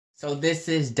So this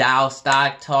is Dow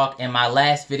Stock Talk. In my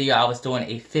last video, I was doing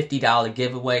a $50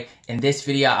 giveaway. In this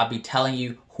video, I'll be telling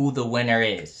you who the winner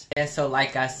is. Yeah, so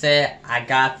like I said, I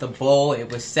got the bowl.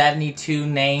 It was 72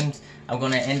 names. I'm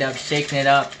going to end up shaking it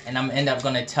up, and I'm end up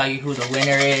going to tell you who the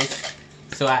winner is.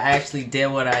 So I actually did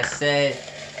what I said.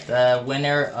 The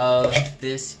winner of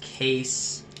this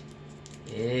case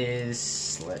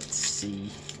is, let's see.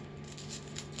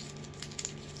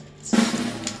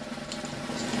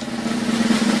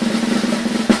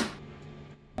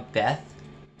 Beth.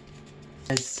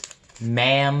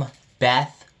 Ma'am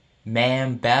Beth.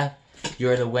 Ma'am Beth,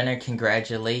 you're the winner.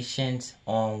 Congratulations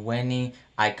on winning.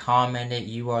 I commented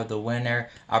you are the winner.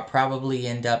 I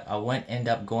wouldn't end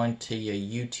up going to your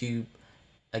YouTube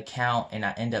account, and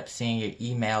I end up seeing your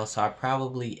email, so I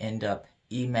probably end up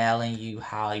emailing you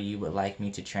how you would like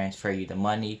me to transfer you the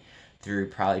money through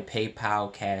probably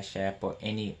PayPal, Cash App, or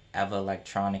any other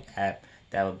electronic app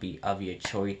that would be of your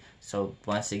choice. So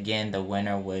once again, the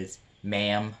winner was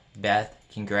Ma'am Beth.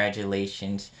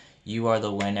 Congratulations. You are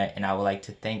the winner, and I would like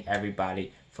to thank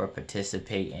everybody for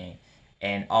participating.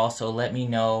 And also let me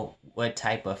know what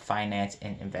type of finance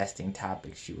and investing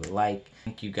topics you would like.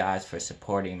 Thank you guys for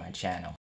supporting my channel.